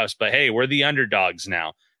playoffs, but hey, we're the underdogs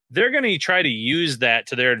now. They're going to try to use that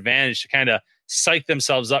to their advantage to kind of psych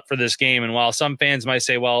themselves up for this game. And while some fans might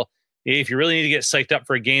say, well, if you really need to get psyched up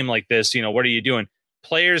for a game like this, what are you doing?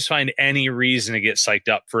 Players find any reason to get psyched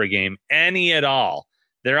up for a game, any at all.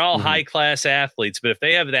 They're all high-class athletes, but if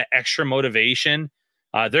they have that extra motivation,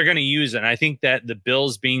 they're going to use it. And I think that the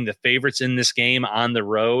Bills being the favorites in this game on the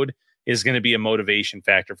road is going to be a motivation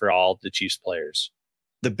factor for all the Chiefs players.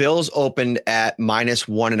 The Bills opened at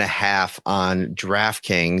 -1.5 on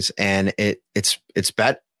DraftKings, and it's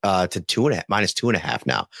bet to -2.5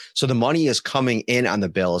 now. So the money is coming in on the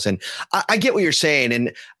Bills, and I get what you're saying,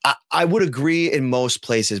 and I would agree in most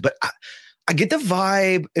places, but I get the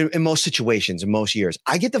vibe in most situations, in most years.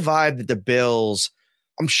 I get the vibe that the Bills,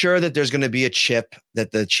 I'm sure that there's going to be a chip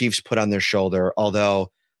that the Chiefs put on their shoulder,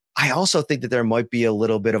 although I also think that there might be a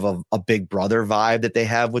little bit of a big brother vibe that they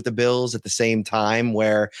have with the Bills at the same time,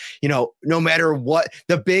 where, no matter what,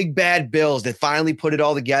 the big bad Bills that finally put it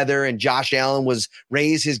all together, and Josh Allen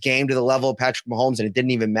raised his game to the level of Patrick Mahomes, and it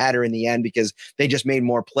didn't even matter in the end because they just made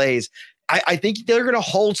more plays. I think they're going to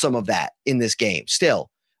hold some of that in this game still.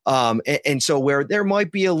 And so where there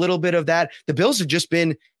might be a little bit of that, the Bills have just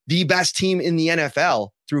been the best team in the NFL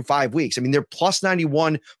through 5 weeks. I mean, their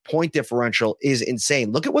 +91 point differential is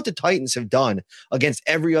insane. Look at what the Titans have done against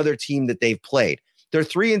every other team that they've played. They're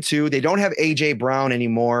 3-2. They don't have AJ Brown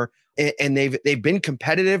anymore, and they've been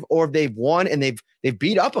competitive, or they've won, and they've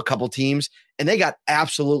beat up a couple teams, and they got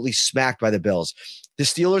absolutely smacked by the Bills. The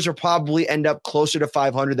Steelers will probably end up closer to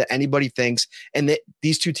 500 than anybody thinks, and that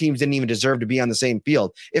these two teams didn't even deserve to be on the same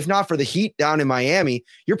field. If not for the Heat down in Miami,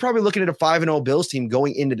 you're probably looking at a 5-0 Bills team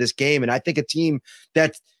going into this game, and I think a team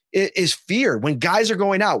that is feared when guys are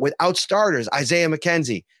going out without starters. Isaiah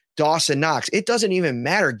McKenzie, Dawson Knox, it doesn't even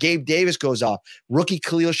matter. Gabe Davis goes off. Rookie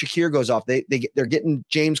Khalil Shakir goes off. They're getting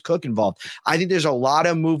James Cook involved. I think there's a lot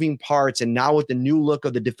of moving parts, and now with the new look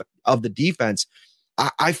of the defense,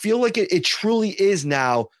 I feel like it truly is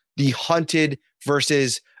now the hunted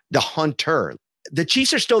versus the hunter. The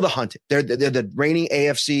Chiefs are still the hunted. They're the reigning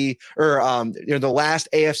AFC, or they're the last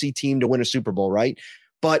AFC team to win a Super Bowl, right?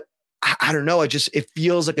 But I don't know. It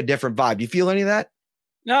feels like a different vibe. Do you feel any of that?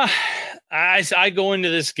 No, I go into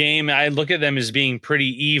this game, I look at them as being pretty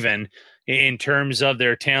even in terms of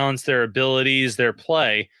their talents, their abilities, their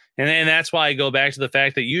play. And that's why I go back to the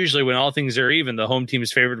fact that usually when all things are even, the home team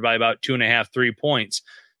is favored by about 2.5, 3 points.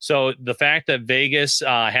 So the fact that Vegas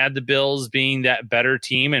had the Bills being that better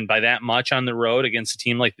team, and by that much on the road against a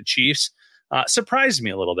team like the Chiefs, surprised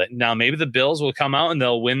me a little bit. Now, maybe the Bills will come out and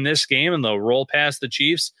they'll win this game and they'll roll past the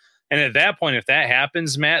Chiefs. And at that point, if that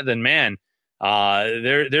happens, Matt, then man,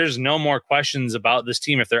 there's no more questions about this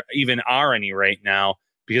team, if there even are any right now,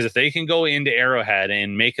 because if they can go into Arrowhead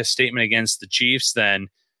and make a statement against the Chiefs, then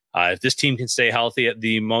if this team can stay healthy at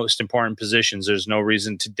the most important positions, there's no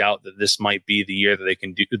reason to doubt that this might be the year that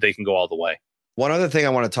they can go all the way. One other thing I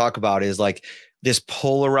want to talk about is like this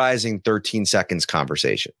polarizing 13 seconds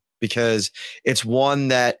conversation, because it's one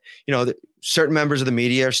that, certain members of the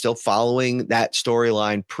media are still following that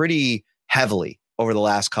storyline pretty heavily over the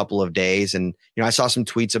last couple of days. And, I saw some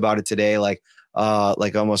tweets about it today, like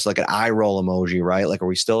almost like an eye roll emoji, right? Like, are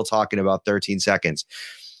we still talking about 13 seconds?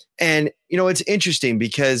 And, it's interesting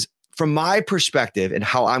because from my perspective and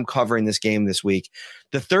how I'm covering this game this week,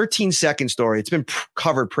 the 13-second story, it's been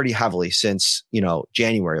covered pretty heavily since,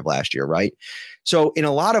 January of last year, right? So in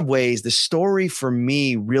a lot of ways, the story for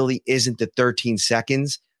me really isn't the 13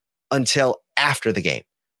 seconds until after the game.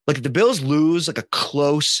 Like if the Bills lose like a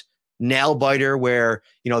close nail biter where,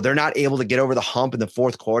 they're not able to get over the hump in the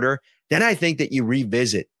fourth quarter, then I think that you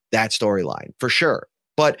revisit that storyline for sure.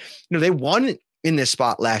 But, they won in this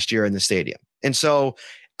spot last year in the stadium. And so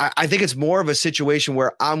I think it's more of a situation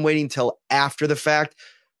where I'm waiting till after the fact.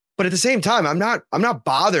 But at the same time, I'm not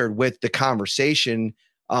bothered with the conversation.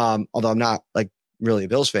 Although I'm not like really a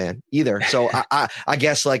Bills fan either. So I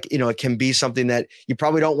guess it can be something that you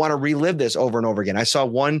probably don't want to relive this over and over again. I saw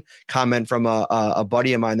one comment from a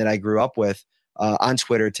buddy of mine that I grew up with on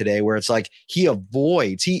Twitter today, where it's like he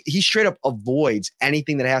straight up avoids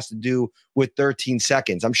anything that has to do with 13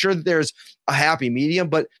 seconds. I'm sure that there's a happy medium,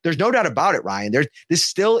 but there's no doubt about it, Ryan. This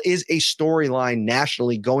still is a storyline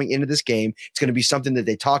nationally going into this game. It's going to be something that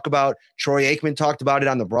they talk about. Troy Aikman talked about it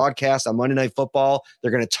on the broadcast on Monday Night Football. They're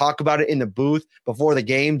going to talk about it in the booth before the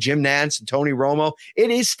game. Jim Nantz and Tony Romo. It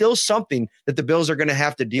is still something that the Bills are going to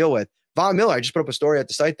have to deal with. Von Miller, I just put up a story at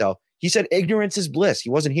the site, though. He said ignorance is bliss. He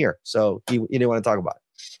wasn't here, so he didn't want to talk about it.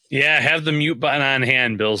 Yeah, have the mute button on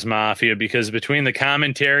hand, Bills Mafia, because between the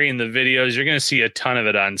commentary and the videos, you're going to see a ton of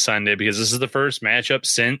it on Sunday, because this is the first matchup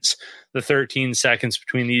since the 13 seconds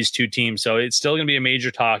between these two teams. So it's still going to be a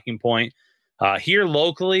major talking point. Here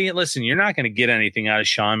locally, listen, you're not going to get anything out of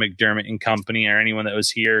Sean McDermott and company or anyone that was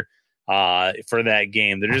here for that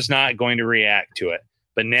game. They're just not going to react to it.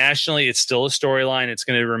 But nationally, it's still a storyline. It's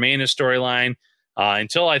going to remain a storyline.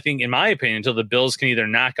 Until, I think, in my opinion, until the Bills can either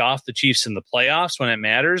knock off the Chiefs in the playoffs when it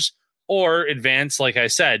matters, or advance, like I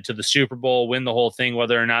said, to the Super Bowl, win the whole thing,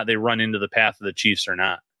 whether or not they run into the path of the Chiefs or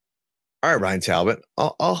not. All right, Ryan Talbot,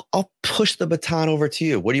 I'll push the baton over to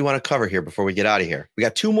you. What do you want to cover here before we get out of here? We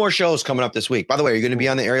got 2 more shows coming up this week. By the way, are you going to be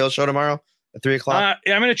on the Ariel show tomorrow at 3:00? I'm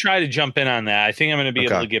going to try to jump in on that. I think I'm going to be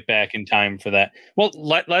able to get back in time for that. Well,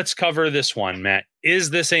 let's cover this one, Matt.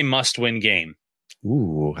 Is this a must-win game?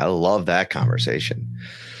 Ooh, I love that conversation.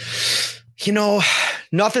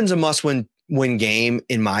 Nothing's a must-win game,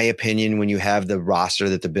 in my opinion, when you have the roster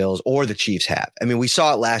that the Bills or the Chiefs have. I mean, we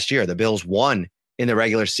saw it last year. The Bills won in the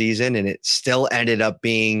regular season, and it still ended up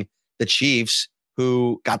being the Chiefs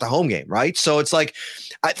who got the home game, right? So it's like,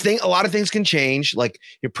 I think a lot of things can change. Like,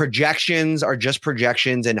 your projections are just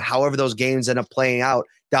projections, and however those games end up playing out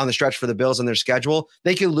down the stretch for the Bills on their schedule,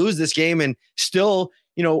 they could lose this game and still,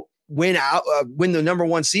 win the number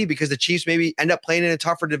 1 seed, because the Chiefs maybe end up playing in a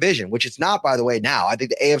tougher division, which it's not, by the way. Now, I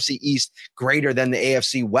think the AFC East greater than the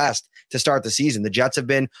AFC West to start the season. The Jets have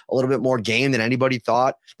been a little bit more game than anybody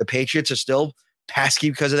thought. The Patriots are still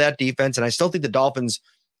pesky because of that defense, and I still think the Dolphins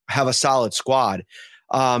have a solid squad.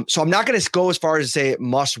 So I'm not going to go as far as to say it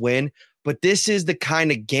must win, but this is the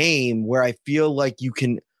kind of game where I feel like you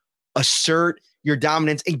can assert your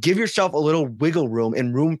dominance and give yourself a little wiggle room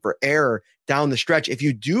and room for error down the stretch. If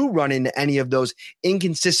you do run into any of those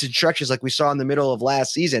inconsistent stretches like we saw in the middle of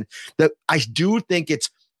last season, that I do think it's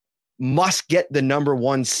must get the number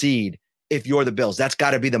 1 seed if you're the Bills. That's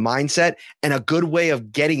got to be the mindset, and a good way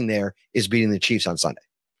of getting there is beating the Chiefs on Sunday.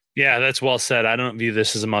 Yeah, that's well said. I don't view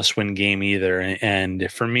this as a must-win game either.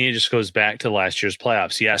 And for me, it just goes back to last year's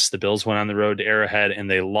playoffs. Yes, the Bills went on the road to Arrowhead and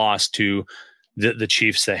they lost to the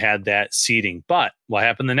Chiefs that had that seeding. But what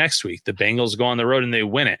happened the next week? The Bengals go on the road and they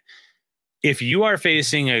win it. If you are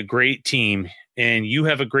facing a great team and you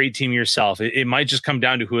have a great team yourself, it might just come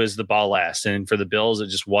down to who has the ball last. And for the Bills, it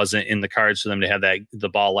just wasn't in the cards for them to have the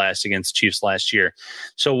ball last against the Chiefs last year.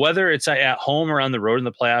 So whether it's at home or on the road in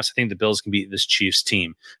the playoffs, I think the Bills can beat this Chiefs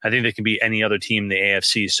team. I think they can beat any other team in the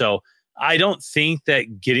AFC. So I don't think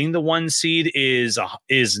that getting the 1 seed is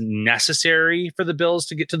necessary for the Bills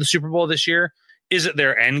to get to the Super Bowl this year. Is it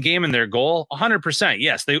their end game and their goal? 100%.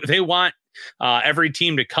 Yes, they want every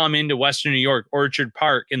team to come into Western New York, Orchard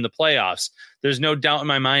Park in the playoffs. There's no doubt in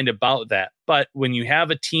my mind about that. But when you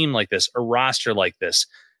have a team like this, a roster like this,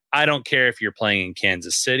 I don't care if you're playing in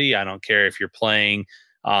Kansas City. I don't care if you're playing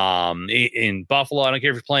in Buffalo. I don't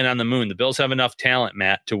care if you're playing on the moon. The Bills have enough talent,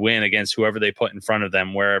 Matt, to win against whoever they put in front of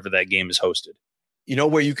them, wherever that game is hosted. You know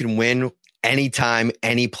where you can win anytime,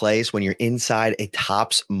 any place? When you're inside a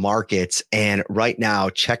Tops Markets. And right now,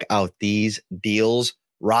 check out these deals.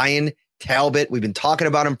 Ryan Talbot, we've been talking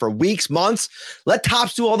about him for weeks, months. Let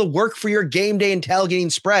Tops do all the work for your game day and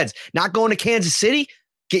tailgating spreads. Not going to Kansas City?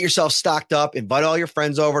 Get yourself stocked up. Invite all your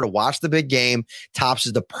friends over to watch the big game. Tops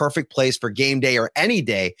is the perfect place for game day or any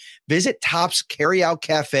day. Visit Tops Carryout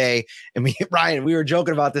Cafe. And Ryan, we were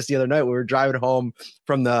joking about this the other night. We were driving home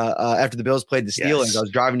from the after the Bills played the Steelers. Yes. I was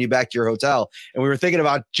driving you back to your hotel, and we were thinking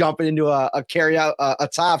about jumping into a carryout, a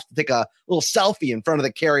Tops to take a little selfie in front of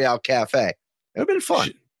the Carryout Cafe. It would have been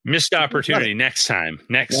fun. Missed opportunity. Next time.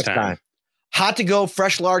 Next time. Hot to go,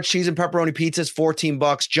 fresh large cheese and pepperoni pizzas,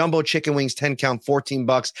 $14. Jumbo chicken wings, 10 count,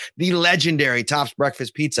 $14. The legendary Tops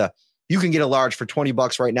breakfast pizza, You can get a large for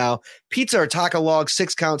 $20 right now. Pizza or taco logs,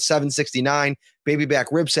 6 count, $7.69. Baby back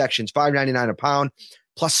rib sections, $5.99 a pound.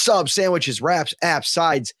 Plus subs, sandwiches, wraps, apps,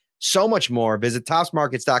 sides, so much more. Visit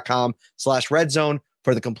topsmarkets.com/redzone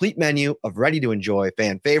for the complete menu of ready-to-enjoy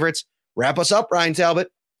fan favorites. Wrap us up, Ryan Talbot.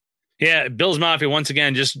 Yeah, Bills Mafia, once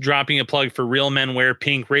again, just dropping a plug for Real Men Wear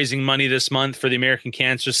Pink, raising money this month for the American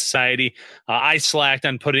Cancer Society. I slacked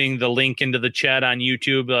on putting the link into the chat on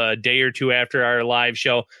YouTube a day or two after our live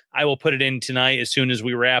show. I will put it in tonight as soon as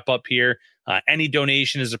we wrap up here. Any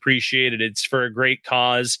donation is appreciated. It's for a great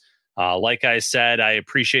cause. Like I said, I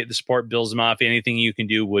appreciate the support, Bills Mafia. Anything you can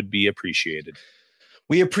do would be appreciated.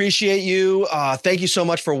 We appreciate you. Thank you so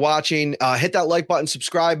much for watching. Hit that like button,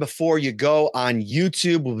 subscribe before you go on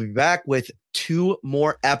YouTube. We'll be back with 2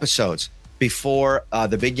 more episodes before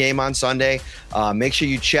the big game on Sunday. Make sure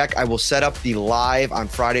you check. I will set up the live on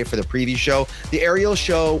Friday for the preview show. The aerial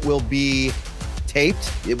show will be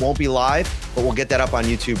taped. It won't be live, but we'll get that up on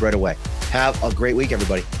YouTube right away. Have a great week,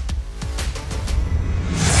 everybody.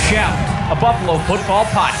 Shout, a Buffalo football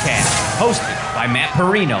podcast, hosted by Matt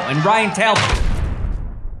Perino and Ryan Talbot.